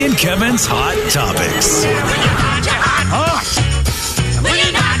and Kevin's Hot Topics.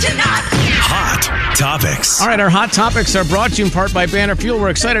 Hot Topics. All right, our Hot Topics are brought to you in part by Banner Fuel. We're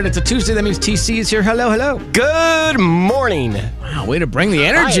excited. It's a Tuesday. That means TC is here. Hello, hello. Good morning. Wow, way to bring the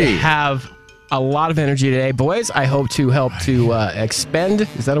energy. I have a lot of energy today. Boys, I hope to help to expend,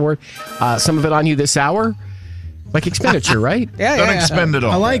 is that a word? Some of it on you this hour. Like expenditure, right? Don't expend it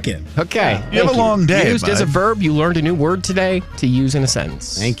all. I like it. Okay. You have a long day, Used as a bud. verb, you learned a new word today to use in a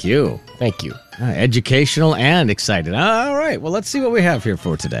sentence. Thank you. Thank you. Educational and excited. All right, well, let's see what we have here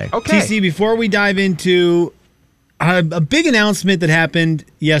for today. Okay. TC, before we dive into a big announcement that happened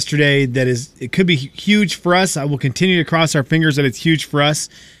yesterday it could be huge for us. I will continue to cross our fingers that it's huge for us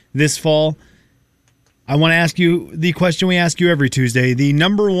this fall. I want to ask you the question we ask you every Tuesday. The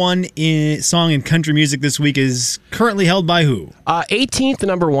number one song in country music this week is currently held by who? 18th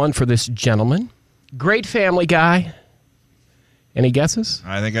number one for this gentleman. Great family guy. Any guesses?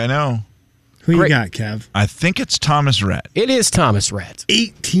 I think I know. Who Great. you got, Kev? I think it's Thomas Rhett. It is Thomas Rhett.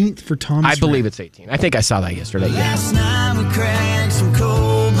 18th for Thomas I believe Rhett. it's 18. I think I saw that yesterday. Yeah. Last night we cracked some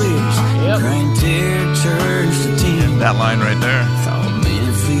cold beers. Yep. Cranked here, church to 10. That line right there. Thought, man,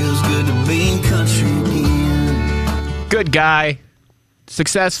 it feels good to be in country again. Good guy.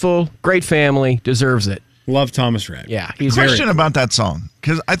 Successful. Great family. Deserves it. Love Thomas Rhett. Yeah. He's Question about that song,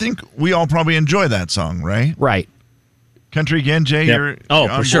 because I think we all probably enjoy that song, right? right. Country again, Jay. Yep. You're Oh,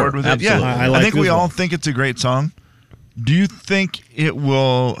 on for sure. board with it. Absolutely. Yeah, I like think it we as well. all think it's a great song. Do you think it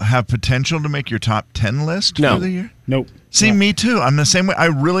will have potential to make your top 10 list No. for the year? Nope. See, me too. I'm the same way. I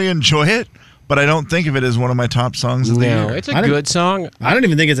really enjoy it, but I don't think of it as one of my top songs of the No, year. it's I a don't- good song. I don't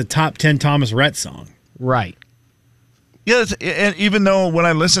even think it's a top 10 Thomas Rhett song. Right. Yeah, and even though when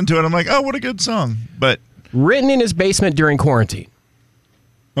I listen to it, I'm like, oh, what a good song. But Written in his basement during quarantine.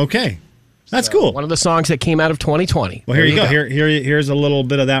 Okay. That's cool. One of the songs that came out of 2020. Well, here you go. Here's a little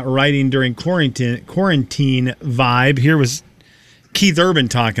bit of that writing during quarantine vibe. Here was Keith Urban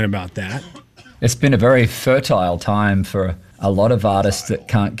talking about that. It's been a very fertile time for a lot of artists that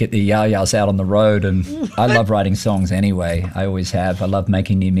can't get their yah-yahs out on the road, and I love writing songs anyway. I always have. I love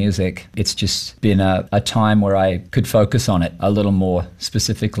making new music. It's just been a time where I could focus on it a little more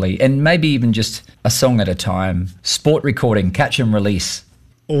specifically, and maybe even just a song at a time. Sport recording, catch and release.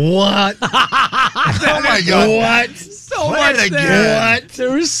 What? oh my God. What? So Play much it there. again.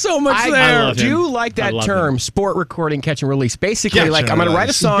 There was so much I there. love him. Do like I that love term, him. sport recording, catch and release. Basically, Catch like, and I'm going to write a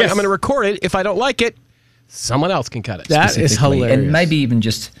release. song, Yes. I'm going to record it. If I don't like it, someone else can cut it. That is specifically. hilarious. And maybe even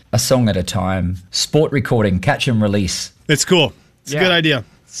just a song at a time. Sport recording, catch and release. It's cool. It's Yeah. a good idea.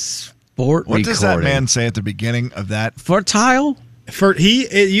 Sport What does that recording. man say at the beginning of that? Fertile?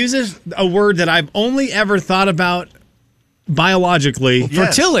 It uses a word that I've only ever thought about biologically.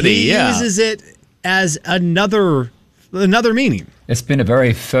 Yes. Fertility, He yeah. uses it as another meaning. It's been a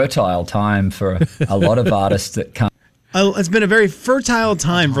very fertile time for a lot of artists that can't. It's been a very fertile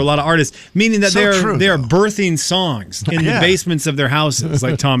time for a lot of artists, meaning that So true, they're though. birthing songs in Yeah. the basements of their houses,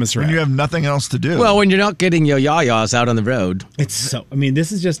 like Thomas When Rhett. you have nothing else to do. Well, when you're not getting your yah-yahs out on the road. It's so. I mean,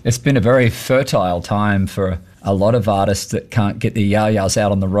 this is just. It's been a very fertile time for a lot of artists that can't get their yah-yahs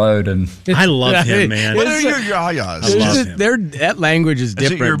out on the road, and I love him, man. what are your yah-yahs? I love him. That language is Is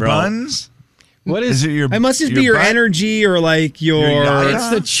different, it your bro. buns? What Is is it your? It must just be your butt? energy or like your. yah-yah? It's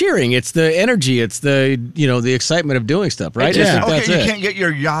the cheering. It's the energy. It's the the excitement of doing stuff, right? Yeah. I think Okay, that's you it. can't get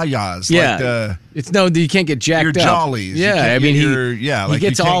your yah-yahs. Yeah, Like the, it's no. You can't get jacked your up. jollies. You Yeah, can't I mean get he. your, yeah, he like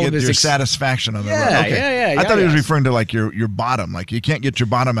gets you can't all get of his your satisfaction on the Yeah, road. Okay. yeah, I thought he was yah-yahs. referring to like your bottom. Like you can't get your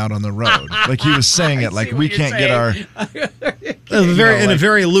bottom out on the road. Like he was saying it. Like we what you're can't get our. In a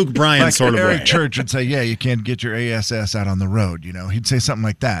very Luke Bryan Like sort of Eric way. Church would say, yeah, you can't get your ASS out on the road. He'd say something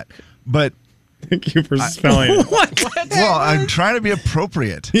like that. But Thank you for spelling it. well, I'm trying to be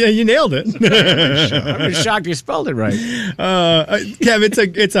appropriate. Yeah, you nailed it. I'm shocked you spelled it right. Kev,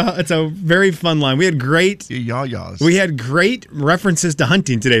 it's a very fun line. We had great Yah-yahs. references to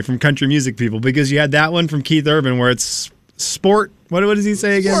hunting today from country music people because you had that one from Keith Urban where it's sport. What does he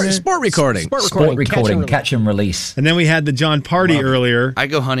say again? there? Sport recording. sport recording, catch and release. And then we had the John Party earlier. I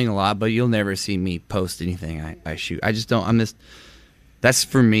go hunting a lot, but you'll never see me post anything I shoot. I just don't. That's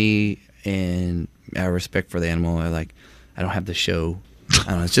for me, and out of respect for the animal. I don't have the show. I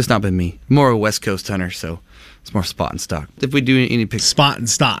don't know. It's just not been me. More a West Coast hunter, so it's more spot and stock. If we do any picks, Spot and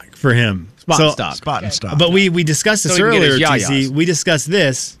stock for him. Spot and stock. Spot and stop. But we discussed this So he can get earlier, his yah-yahs. TC. We discussed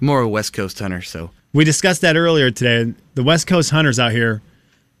this. more a West Coast hunter, so We discussed that earlier today. The West Coast hunters out here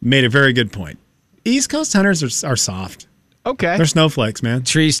made a very good point. East Coast hunters are soft. Okay. They're snowflakes, man.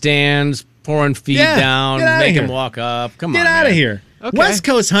 Tree stands, pouring feet Yeah, down, get outta make here. him walk up. Come Get on, out of man. here. Okay. West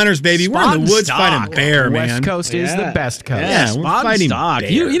Coast hunters, baby. We're in the woods fighting bear, man. West Coast is the best coast. Yeah, we're spot fighting stock.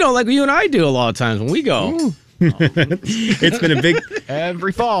 bear. You know, like you and I do a lot of times when we go. It's been a big,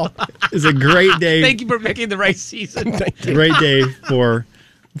 Every fall. it's a great day. Thank you for picking the right season. Great day for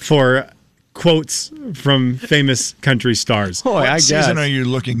quotes from famous country stars. Boy, I What guess. season are you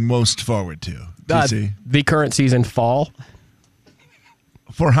looking most forward to, TC? The current season, fall.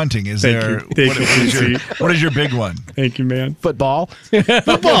 For hunting, is Thank there you. Thank what, you, what is your, TC. what is your big one? Thank you, man. Football.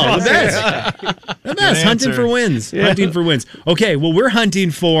 Football, the best. The best. Hunting answer. for wins. Hunting for wins. Okay, well, we're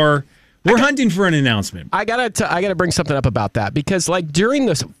hunting for an announcement. I gotta bring something up about that because like during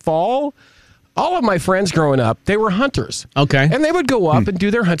this fall, all of my friends growing up, they were hunters. Okay. And they would go up and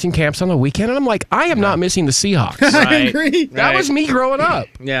do their hunting camps on the weekend, and I'm like, I am not missing the Seahawks. I agree. That was me growing up.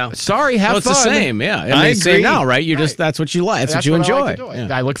 Yeah. Sorry, have So it's fun. the same, yeah. And I they say agree. now, right? You just that's what you like. That's what you I enjoy. like to do. Yeah.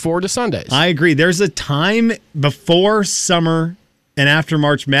 I look forward to Sundays. I agree. There's a time before summer and after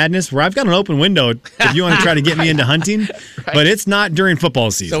March Madness where I've got an open window if you want to try to get me into hunting, but it's not during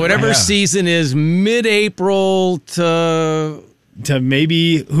football season. So whatever Yeah. season is mid-April to to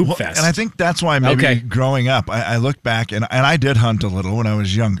maybe Hoop Well, Fest. and I think that's why maybe Okay. growing up, I look back and I did hunt a little when I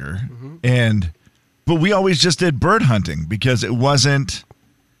was younger, but we always just did bird hunting because it wasn't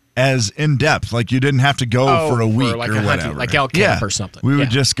as in depth. Like you didn't have to go for a week like or a hunting, whatever, like elk camp or something. We would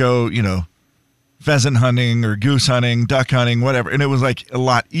Yeah. just go, pheasant hunting or goose hunting, duck hunting, whatever, and it was like a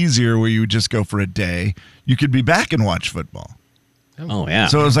lot easier where you would just go for a day. You could be back and watch football, Oh yeah.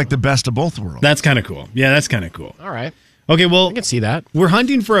 so it was like the best of both worlds. That's kind of cool. Yeah, that's kind of cool. All right. Okay, well, I can see that. we're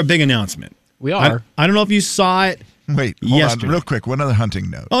hunting for a big announcement. We are. I don't know if you saw it. Wait, hold yesterday. on, real quick. One other hunting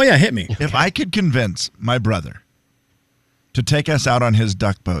note. Oh, yeah, hit me. If I could convince my brother to take us out on his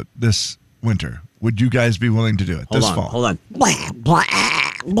duck boat this winter, would you guys be willing to do it this fall? Hold on.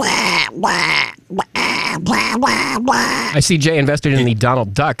 I see Jay invested in the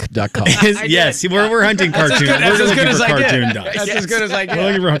Donald Duck call. Yes, we're hunting cartoon. That's We're as good looking as for I get. cartoon ducks. That's as good as I We're get.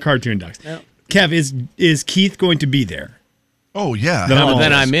 looking for cartoon ducks. Kev, is Keith going to be there? Oh yeah. Then I'm Well, all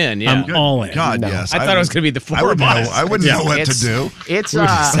then in. I'm in. Yeah. I'm all in. God, No. yes. I thought it was going to be the four I wouldn't of know. us. I wouldn't know what to It's- do. It's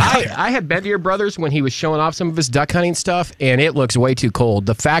I had been to your brother's when he was showing off some of his duck hunting stuff, and it looks way too cold.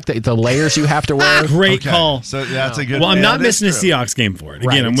 The fact that the layers you have to wear. Great Okay, call. So that's a good. Well, I'm yeah, not that is missing a true. Seahawks game for it. Again,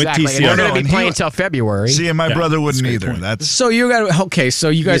 Right, I'm exactly. with And they're TCR. going to and be he- playing until February. See, and my Yeah, brother that's a wouldn't great either. point. That's So you got okay. So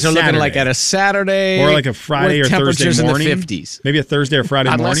you guys It's are looking Saturday. like at a Saturday Or like a Friday with or Thursday temperatures morning. in the 50s. Maybe a Thursday or Friday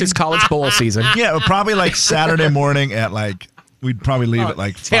Unless morning. it's college bowl season. yeah, probably like Saturday morning at like we'd probably leave at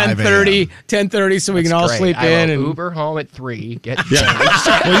like 5 10:30, 10:30, so we can all Great. sleep I in. will And Uber home at 3. Get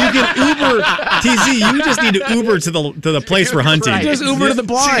Well, you can Uber. TZ, you just need to Uber to the place we're hunting. Right. just Uber to the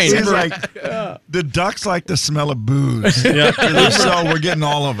blind. He's like, the ducks like the smell of booze. Yeah. So we're getting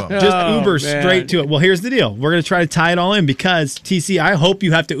all of them. Just Uber man. straight to it. Well, here's the deal. We're going to try to tie it all in because, TC, I hope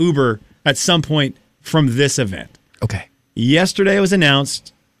you have to Uber at some point from this event. Okay. Yesterday it was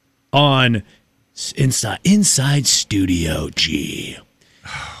announced on Inside Studio G.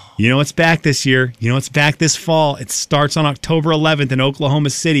 You know it's back this year. You know it's back this fall. It starts on October 11th in Oklahoma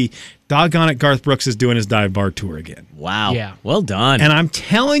City. Doggone it, Garth Brooks is doing his dive bar tour again. wow. Yeah. Well done. And I'm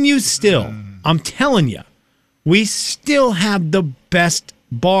telling you we still have the best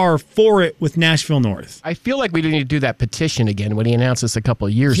bar for it with Nashville North. I feel like we didn't need to do that petition again when he announced this a couple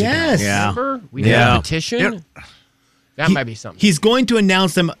of years Yes. ago. Yeah. Remember? We did Yeah. a petition. Yep. That might be something. He's going to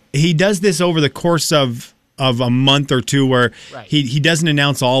announce them. He does this over the course of a month or two where Right. he doesn't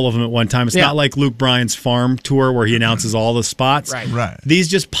announce all of them at one time. It's Yeah. not like Luke Bryan's farm tour where he announces all the spots. Right. Right. These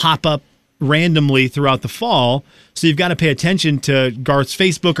just pop up randomly throughout the fall. So you've got to pay attention to Garth's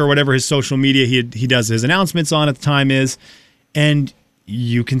Facebook or whatever his social media he does his announcements on at the time is. And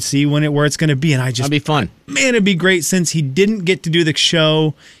you can see where it's going to be. And I just, That'll be fun. man, it'd be great since he didn't get to do the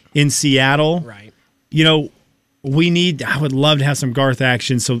show in Seattle. Right. You know, I would love to have some Garth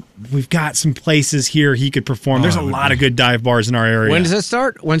action. So we've got some places here he could perform. There's a lot of good dive bars in our area. When does it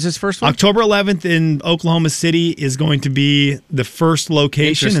start? When's this first one? October 11th in Oklahoma City is going to be the first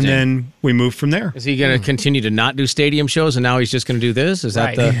location, and Interesting. then we move from there. Is he going to continue to not do stadium shows and now he's just going to do this? Is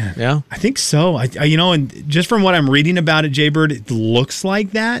that Right. yeah? I think so. And just from what I'm reading about it, Jaybird, it looks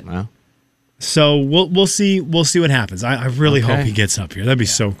like that. Wow. So we'll see what happens. I really Okay. hope he gets up here. That'd be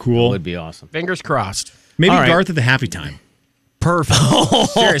so cool. Would be awesome. Fingers crossed. Maybe All right. Garth at the happy time. Perfect.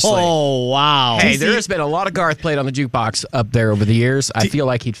 Seriously. Oh wow. Hey, there has been a lot of Garth played on the jukebox up there over the years. I feel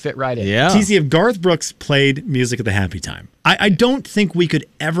like he'd fit right in. Yeah. TC, if Garth Brooks played music at the happy time, I don't think we could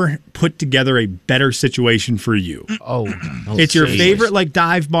ever put together a better situation for you. Oh, It's your geez. favorite like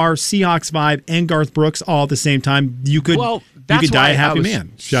dive bar, Seahawks vibe, and Garth Brooks all at the same time. You could well, you that's could die why a I happy was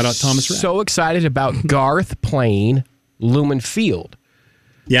man. Shout out Thomas Rapp. So excited about Garth playing Lumen Field.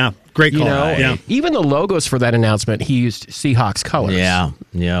 Yeah, great call. You know, yeah. even the logos for that announcement, he used Seahawks colors. Yeah.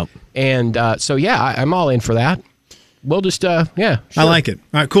 Yep. And so, I'm all in for that. We'll just, I like it.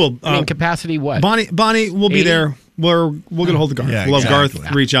 All right, cool. I mean, capacity what? Bonnie, we'll be 80? there. We'll get a hold of Garth. Yeah, we'll have exactly.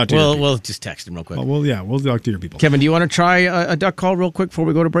 Garth reach out to you. We'll just text him real quick. We'll talk to your people. Kevin, do you want to try a duck call real quick before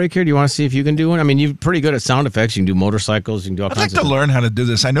we go to break here? Do you want to see if you can do one? I mean, you're pretty good at sound effects. You can do motorcycles. You can do all I'd like kinds to of learn how to do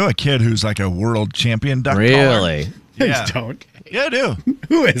this. I know a kid who's like a world champion duck caller. Really? Yeah. Don't. Yeah, I do.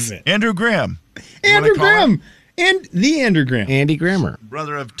 Who is it? Andrew Graham. You Andrew wanna call him? Graham. And the Andrew Graham. Andy Grammer.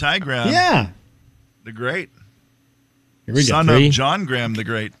 Brother of Ty Graham. Yeah. The Great. Here we go. Son 3, of John Graham the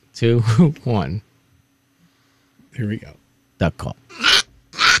Great. 2, 1. Here we go. Duck call.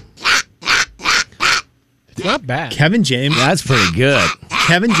 It's not bad. Kevin James. That's pretty good.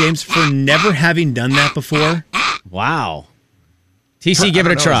 Kevin James, for never having done that before. Wow. TC, give it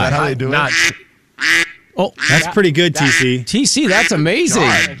a I don't know, is try. that how they do Not, it? Oh, That's pretty good, TC. TC, that's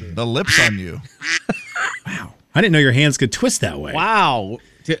amazing. The lips on you. I didn't know your hands could twist that way. Wow.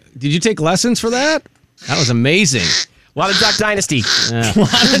 Did you take lessons for that? That was amazing. a lot of Duck Dynasty. A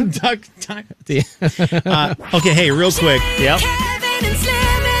lot of duck time. Okay, hey, real quick. Yep. Kevin and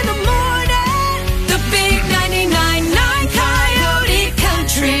Slim in the morning. The big 99.9 Coyote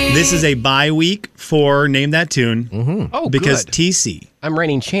Country. This is a bye week for Name That Tune. Oh, Because good. TC, I'm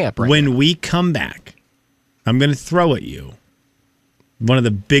reigning champ right now. when we come back, I'm going to throw at you one of the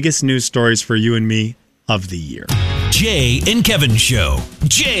biggest news stories for you and me of the year. Jay and Kevin Show.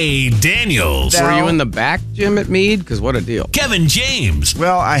 Jay Daniels. Were you in the back, Jim, at Meade? Because what a deal. Kevin James.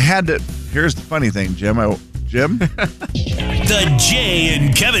 Well, I had to. Here's the funny thing, Jim. Jim? The Jay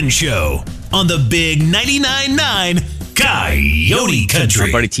and Kevin Show on the big 99.9 Coyote Country.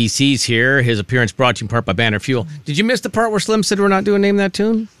 Our buddy TC's here. His appearance brought to you in part by Banner Fuel. Did you miss the part where Slim said we're not doing Name That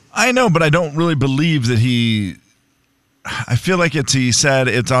Tune? I know, but I don't really believe that he. I feel like he said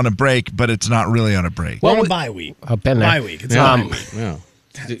it's on a break, but it's not really on a break. We're on a bye week. I've been there. Bye week. It's a bye week. Yeah.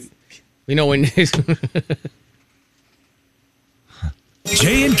 You know when...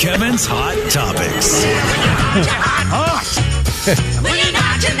 Jay and Kevin's Hot Topics.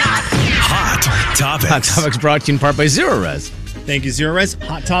 Hot Topics. Hot Topics brought to you in part by Zero Res. Thank you, Zero Res.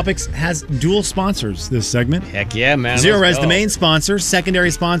 Hot Topics has dual sponsors this segment. Heck yeah, man. Zero Let's Res, go. the main sponsor, secondary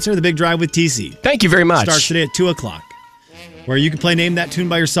sponsor, The Big Drive with TC. Thank you very much. Starts today at 2 o'clock, where you can play Name That Tune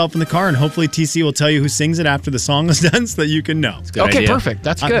by yourself in the car, and hopefully TC will tell you who sings it after the song is done so that you can know. Good Okay, idea. perfect.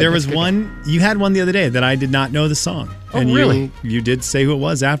 That's good. There was one, you had one the other day that I did not know the song. Oh, and really? You did say who it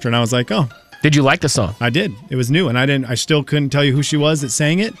was after, and I was like, oh, Did you like the song? I did. It was new, and I still couldn't tell you who she was that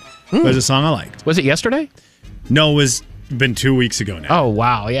sang it, but it was a song I liked. Was it yesterday? No, it was been 2 weeks ago now. Oh,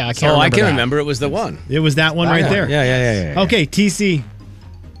 wow. Yeah, I can't Oh, remember I can that. remember. It was the one. It was that one right there. Yeah. Okay, TC,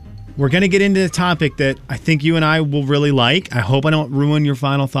 we're going to get into the topic that I think you and I will really like. I hope I don't ruin your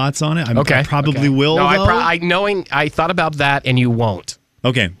final thoughts on it. I probably okay. will, No, though. I thought about that, and you won't.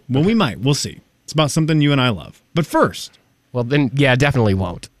 Okay, well, we might. We'll see. It's about something you and I love. But first, Well, then, yeah, definitely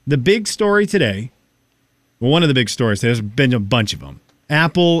won't. the big story today, well, one of the big stories, there's been a bunch of them.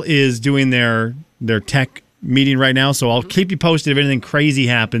 Apple is doing their tech meeting right now, so I'll keep you posted if anything crazy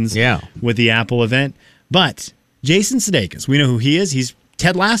happens with the Apple event. But Jason Sudeikis, we know who he is. He's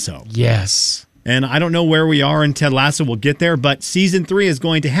Ted Lasso. Yes. And I don't know where we are in Ted Lasso. We'll get there, but season 3 is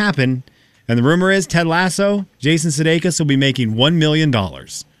going to happen. And the rumor is Ted Lasso, Jason Sudeikis will be making $1 million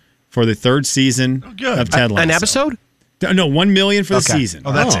for the third season of Ted Lasso. An episode? No, $1 million for the Okay. season.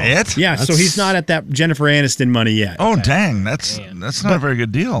 Oh, that's it? Yeah, so he's not at that Jennifer Aniston money yet. Oh, dang. That's not a very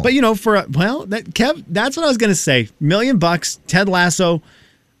good deal. But you know, Kev, that's what I was going to say. $1 million, Ted Lasso.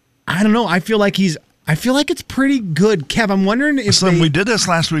 I don't know. I feel like it's pretty good. Kev, I'm wondering if Slim, we did this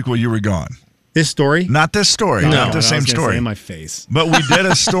last week while you were gone. This story? Not this story. Not the same story. In my face. But we did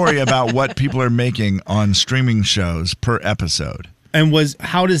a story about what people are making on streaming shows per episode. And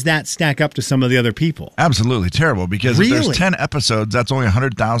how does that stack up to some of the other people? Absolutely terrible, because if there's 10 episodes, that's only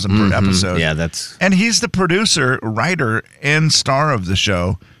 $100,000 per episode. Yeah, that's... And he's the producer, writer, and star of the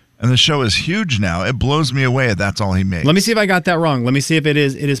show. And the show is huge now. It blows me away that that's all he makes. Let me see if I got that wrong. Let me see if it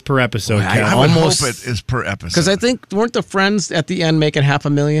is per episode. I would hope it is per episode. Because I think, weren't the Friends at the end making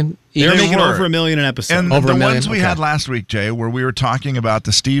 $500,000? They're making were. over $1 million an episode. And Over the $1 million? ones we had last week, Jay, where we were talking about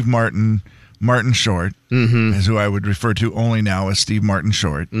the Steve Martin Short, is who I would refer to only now as Steve Martin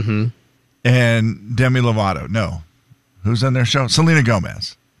Short, and Demi Lovato. No. Who's on their show? Selena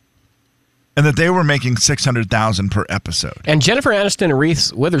Gomez. And that they were making $600,000 per episode. And Jennifer Aniston and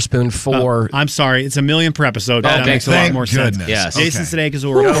Reese Witherspoon for... I'm sorry, it's $1 million per episode. Oh, that makes a lot thank more sense. goodness. Yes. Jason Sudeikis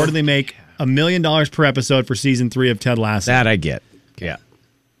will reportedly make $1 million per episode for season 3 of Ted Lasso. That I get. Yeah.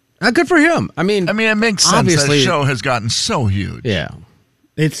 Good for him. I mean, it makes sense. obviously, That show has gotten so huge. Yeah.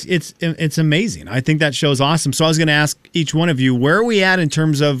 It's amazing. I think that show's awesome. So I was going to ask each one of you, where are we at in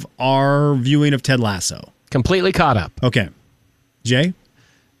terms of our viewing of Ted Lasso? Completely caught up. Okay. Jay?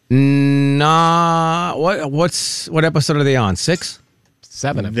 Nah. What episode are they on? 6?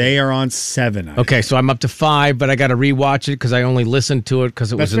 7. They are on 7. Okay, so I'm up to 5, but I got to rewatch it because I only listened to it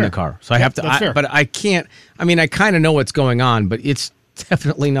because it was That's in the fair. car. So I have to. That's fair. But I can't. I mean, I kind of know what's going on, but it's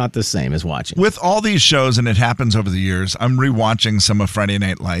definitely not the same as watching. With all these shows, and it happens over the years, I'm rewatching some of Friday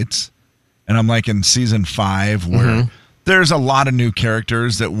Night Lights, and I'm like in season 5 where there's a lot of new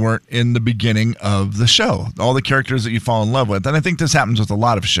characters that weren't in the beginning of the show. All the characters that you fall in love with. And I think this happens with a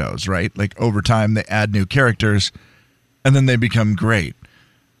lot of shows, right? Like over time, they add new characters, and then they become great.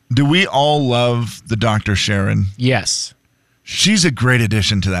 Do we all love the Dr. Sharon? Yes. She's a great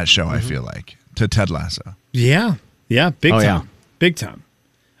addition to that show, I feel like, to Ted Lasso. Yeah. Yeah, big time. yeah. Big time.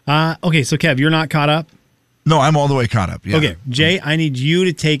 Okay, so Kev, you're not caught up? No, I'm all the way caught up. Yeah. Okay, Jay, I need you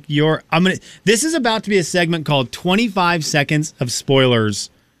to take your this is about to be a segment called 25 seconds of spoilers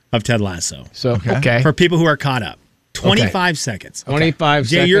of Ted Lasso. So, okay. For people who are caught up. 25 seconds. 25 Jay,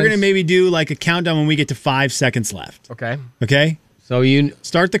 seconds. you're going to maybe do like a countdown when we get to 5 seconds left. Okay. Okay? So you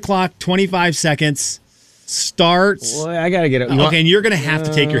Start the clock, 25 seconds. Starts. Well, I got to get it. Okay, and you're going to have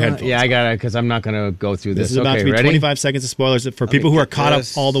to take your headphones. Yeah, I got to because I'm not going to go through this. This is about okay, to be ready? 25 seconds of spoilers for people who are caught up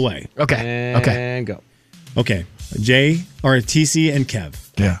all the way. Okay. Okay. And go. Okay, Jay or TC and Kev.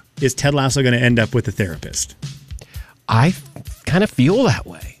 Yeah. Is Ted Lasso going to end up with a therapist? I kind of feel that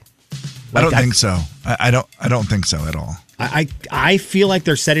way. I don't think so. I don't think so at all. I feel like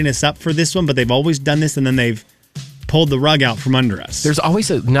they're setting us up for this one, but they've always done this and then they've pulled the rug out from under us. There's always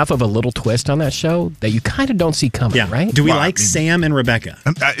enough of a little twist on that show that you kind of don't see coming, yeah. right? Do we Well, like I mean- Sam and Rebecca?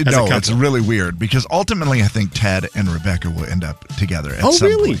 No, couple? it's really weird because ultimately I think Ted and Rebecca will end up together at some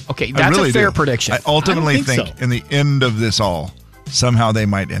really? point. Okay, I that's really a fair do. prediction. I ultimately I don't think so. in the end of this all, somehow they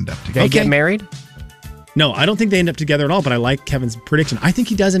might end up They together. get married? No, I don't think they end up together at all, but I like Kevin's prediction. I think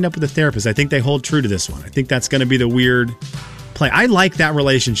he does end up with a therapist. I think they hold true to this one. I think that's going to be the weird play. I like that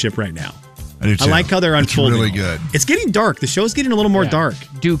relationship right now. I do too. I like how they're unfolding. It's really good. It's getting dark. The show's getting a little more dark.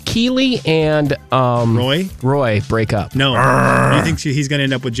 Do Keely and Roy break up? No. You think he's going to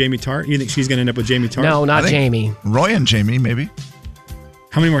end up with Jamie Tart? You think she's going to end up with Jamie Tart? No, I not think Jamie. Roy and Jamie, maybe.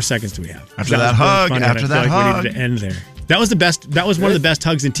 How many more seconds do we have? After that was really hug, funny, after and I that feel like we hug. needed to end there. That was the best. That was one of the best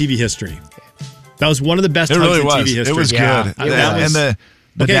hugs in TV history. That was one of the best It hugs really in was. TV history. It was Yeah, good. it was. And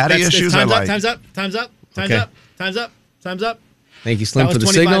the Okay, daddy that's- issues I time's up, like. time's up. Time's up. Time's Okay. up. Time's up. Time's up. Thank you, Slim, That for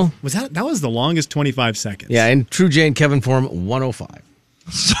was the 25. signal. That was the longest 25 seconds. Yeah, in true Jay and Kevin form, 105.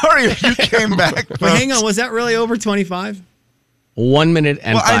 Sorry if you came back. But hang on, was that really over 25? 1 minute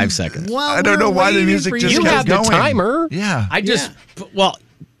and Well, 5 seconds. Well, I don't we're know why the waiting music for just You kept have the going. timer. Yeah. I just,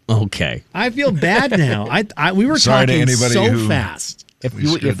 okay. I feel bad now. we were Sorry to talking anybody so who- fast. If We you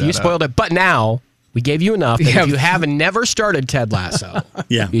screwed that spoiled it, but now we gave you enough. That Yeah. If you haven't never started Ted Lasso,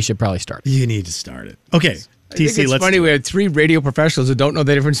 Yeah. you should probably start. You need to start it. Okay. I think TC, it's let's funny we have 3 radio professionals who don't know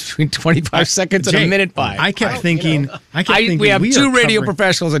the difference between 25 seconds and Jay, a minute 5. I kept thinking. we have 2 are radio covering-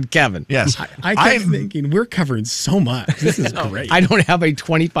 professionals and Kevin. Yes. I kept thinking we're covering so much. This is great. I don't have a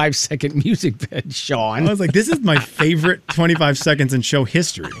 25-second music bed, Sean. I was like, this is my favorite 25 seconds in show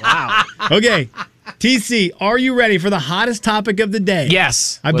history. Wow. Okay. TC, are you ready for the hottest topic of the day?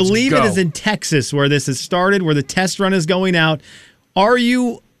 Yes. I let's believe go. it is in Texas where this has started, where the test run is going out. Are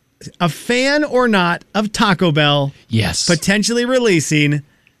you a fan or not of Taco Bell Yes. potentially releasing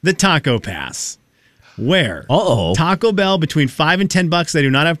the Taco Pass? Where Taco Bell between $5 and $10, they do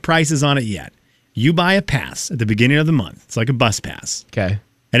not have prices on it yet. You buy a pass at the beginning of the month. It's like a bus pass. Okay.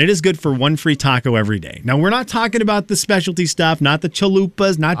 And it is good for 1 free taco every day. Now, we're not talking about the specialty stuff, not the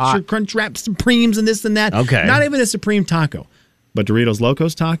chalupas, not your Crunchwrap Supremes and this and that. Okay. Not even a Supreme taco. But Doritos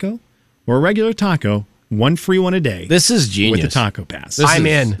Locos taco or a regular taco, 1 free one a day. This is genius. With the Taco Pass. I'm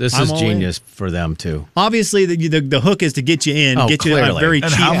in. This I'm is all genius for them, too. Obviously, the hook is to get you in, Oh, get you a clearly. very And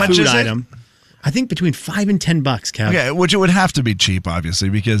cheap how much food is it? item. I think between $5 and $10, Kev. Okay, which it would have to be cheap, obviously,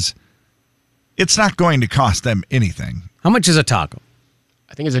 because it's not going to cost them anything. How much is a taco?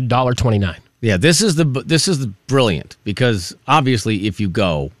 I think it's $1.29. Yeah, this is the brilliant because obviously if you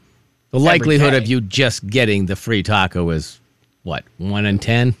go, the likelihood day. of you just getting the free taco is what, 1 in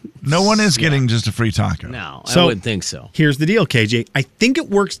 10? No one is getting just a free taco. No, I So- wouldn't think so. Here's the deal, KJ. I think it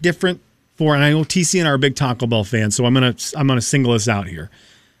works different for, and I know TC and I are big Taco Bell fans, so I'm gonna single us out here.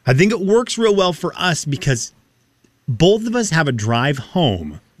 I think it works real well for us because both of us have a drive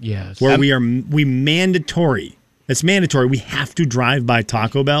home Yes. where we mandatory. It's mandatory. We have to drive by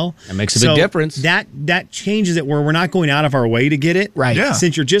Taco Bell. That makes a big difference. That changes it where we're not going out of our way to get it. Right. Yeah.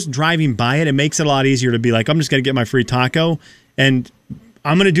 Since you're just driving by it, it makes it a lot easier to be like, I'm just going to get my free taco and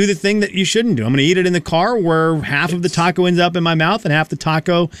I'm going to do the thing that you shouldn't do. I'm going to eat it in the car where half of the taco ends up in my mouth and half the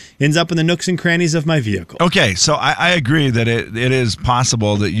taco ends up in the nooks and crannies of my vehicle. Okay, so I agree that it is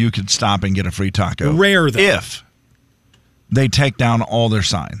possible that you could stop and get a free taco. Rare, though. If they take down all their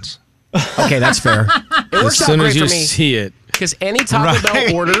signs. Okay, that's fair. It As works out soon great as you for me see it. because any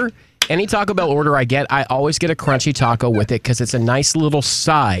Taco Bell order I get, I always get a crunchy taco with it because it's a nice little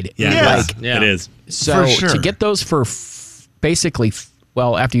side. Yeah. Like, It is. so For sure. to get those for basically,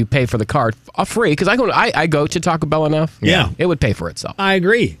 well, after you pay for the card, free because I go to Taco Bell enough. Yeah. It would pay for itself. I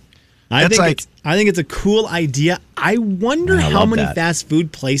agree. I That's think it's a cool idea. I wonder I how love many that. fast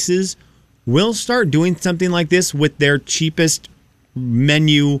food places will start doing something like this with their cheapest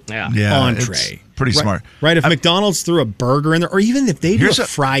menu Yeah, entree. it's pretty smart. Right? If McDonald's threw a burger in there, or even if they do Here's a a-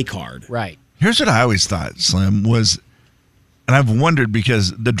 fry card. Right. Here's what I always thought, Slim, was, and I've wondered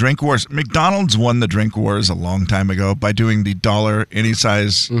because the drink wars, McDonald's won the drink wars a long time ago by doing the $1 any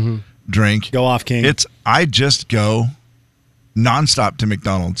size drink. Go off, King. I just go nonstop to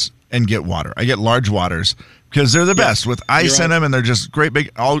McDonald's and get water. I get large waters because they're the best with ice in them and they're just great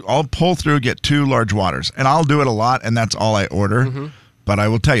big. I'll pull through, get 2 large waters, and I'll do it a lot, and that's all I order. But I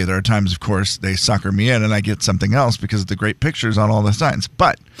will tell you, there are times, of course, they sucker me in and I get something else because of the great pictures on all the signs.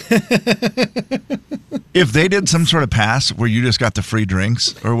 But if they did some sort of pass where you just got the free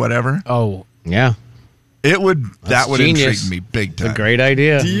drinks or whatever, Oh, Yeah. that would genius. intrigue me big It's a time. great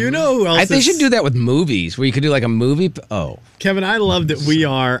idea. do you know who else? I think they is- should do that with movies where you could do like a movie. Kevin, I love that we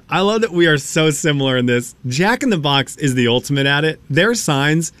are so similar in this. Jack in the Box is the ultimate at it. Their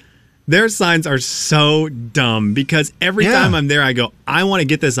signs are so dumb because every time I'm there, I go, I want to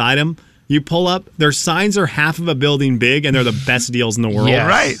get this item. You pull up, their signs are half of a building big, and they're the best deals in the world. Yeah.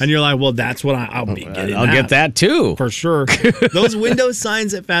 Right. And you're like, well, that's what I'll be getting. I'll get that too. for sure. Those window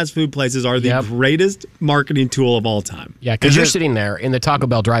signs at fast food places are the Yep. greatest marketing tool of all time. yeah, because you're sitting there in the Taco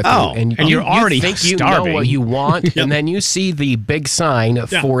Bell drive-thru Oh, and you're already think you starving. know what you want, and then you see the big sign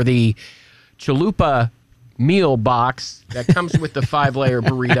for the chalupa meal box that comes with the 5-layer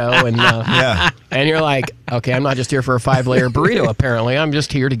burrito, and and you're like, okay, I'm not just here for a 5-layer burrito. Apparently, I'm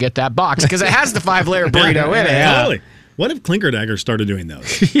just here to get that box because it has the 5-layer burrito in it. Totally. What if Clinker Dagger started doing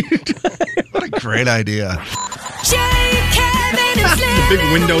those? What a great idea. Jay, Kevin, and Slim.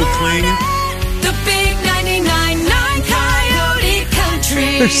 Big window cling. The big 99.9 Coyote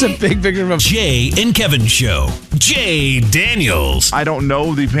Country. There's a big picture of Jay and Kevin Show. Jay Daniels. I don't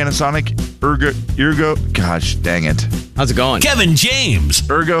know the Panasonic Ergo. Gosh, dang it. How's it going? Kevin James.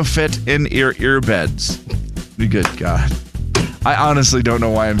 Ergo Fit in-ear earbeds. Good God. I honestly don't know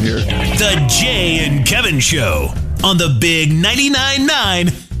why I'm here. The Jay and Kevin Show on the big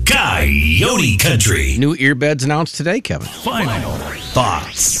 99.9 Coyote Country. New earbuds announced today, Kevin. Final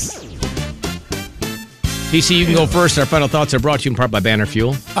thoughts. DC, you can go first. Our final thoughts are brought to you in part by Banner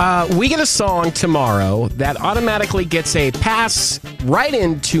Fuel. We get a song tomorrow that automatically gets a pass right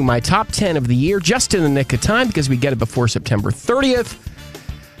into my top 10 of the year, just in the nick of time because we get it before September 30th.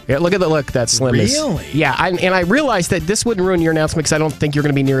 Yeah, look at the look that Slim is. Really? Yeah, and I realized that this wouldn't ruin your announcement because I don't think you're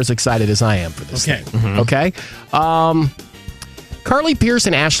going to be near as excited as I am for this. Okay. thing. Okay. Carly Pierce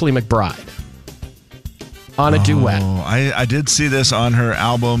and Ashley McBride on a duet. Oh, I did see this on her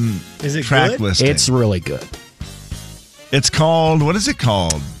album Is it track good? listing. It's really good. It's called, what is it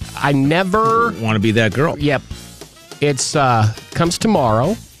called? I never. Want to be that girl? Yep. It's comes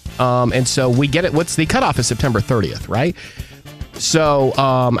tomorrow. And so we get it. What's the cutoff is September 30th, right? So,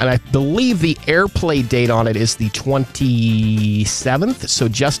 and I believe the airplay date on it is the 27th. So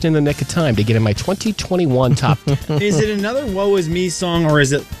just in the nick of time to get in my 2021 top 10. Is it another Woe Is Me song or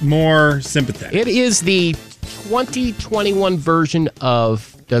is it more sympathetic? It is the 2021 version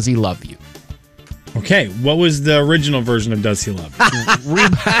of Does He Love You? Okay, what was the original version of Does He Love You?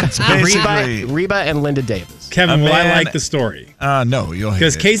 Basically, Reba and Linda Davis. Kevin, A will I man- like the story? no, you'll hate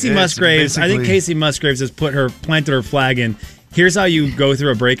Because it. Casey It's Musgraves, I think basically- Casey Musgraves has planted her flag in. Here's how you go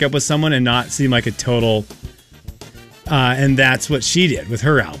through a breakup with someone and not seem like a total. And that's what she did with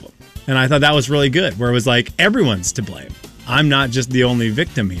her album. And I thought that was really good, where it was like, everyone's to blame. I'm not just the only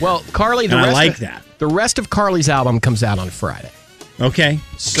victim here. Well, Carly, and I like that. The rest of Carly's album comes out on Friday. Okay.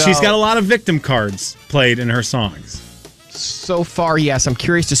 So- She's got a lot of victim cards played in her songs. So far, yes. I'm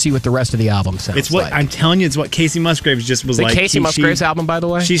curious to see what the rest of the album sounds It's what like. I'm telling you. It's what Casey Musgraves just was the like. Casey Musgraves album, by the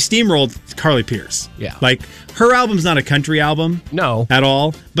way? She steamrolled Carly Pierce. Yeah. Like, her album's not a country album. No. At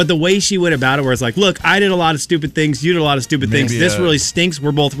all. But the way she went about it, where it's like, look, I did a lot of stupid things. You did a lot of stupid things. Maybe This really stinks.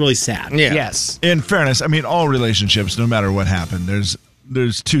 We're both really sad. Yeah. Yes. In fairness, I mean, all relationships, no matter what happened,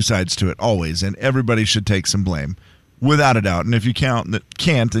 there's two sides to it always, and everybody should take some blame, without a doubt. And if you can't,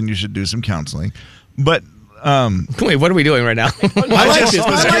 then you should do some counseling. But Wait, what are we doing right now? I like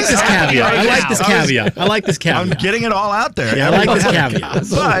this caveat. I like this caveat. I'm getting it all out there. Yeah, I like this caveat.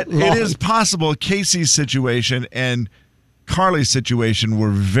 But it is possible Casey's situation and Carly's situation were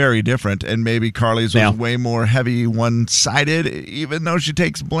very different, and maybe Carly's was way more heavy one-sided, even though she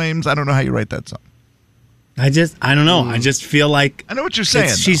takes blames. I don't know how you write that song. I don't know. I just feel like I know what you're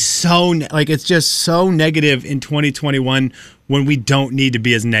saying. She's so it's just so negative in 2021 when we don't need to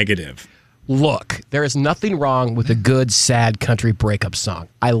be as negative. Look, there is nothing wrong with a good, sad country breakup song.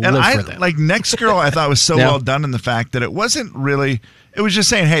 I live for them. Like Next Girl, I thought was so well done in the fact that it wasn't really. It was just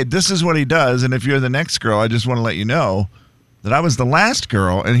saying, "Hey, this is what he does, and if you're the next girl, I just want to let you know that I was the last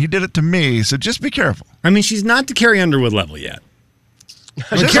girl, and he did it to me. So just be careful." I mean, she's not to Carrie Underwood level yet. She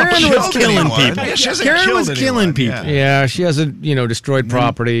Carrie hasn't Underwood's killed killing anyone. people. Yeah, she hasn't Carrie killed was killing anyone. people. Yeah, she hasn't, destroyed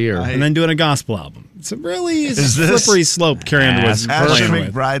property or. And then doing a gospel album. It's a really Is this slippery slope Carrie Underwood's Ashley playing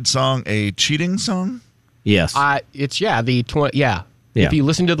with. McBride song a cheating song? Yes. It's If you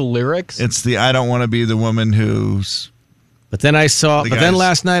listen to the lyrics, It's the I don't want to be the woman who's. But then guys-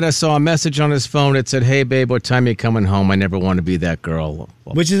 last night I saw a message on his phone that said, "Hey babe, what time are you coming home? I never want to be that girl."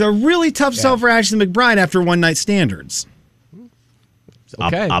 Which is a really tough sell for Ashley McBride after one night standards.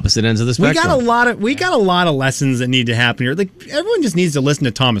 okay. Opposite ends of the We spectrum. got a lot of lessons that need to happen here. Like everyone just needs to listen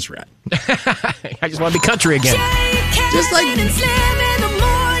to Thomas Rhett. I just want to be country again. Just like and Slim in the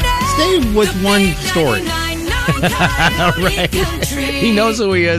morning. stay with one story. Right. He knows who he is.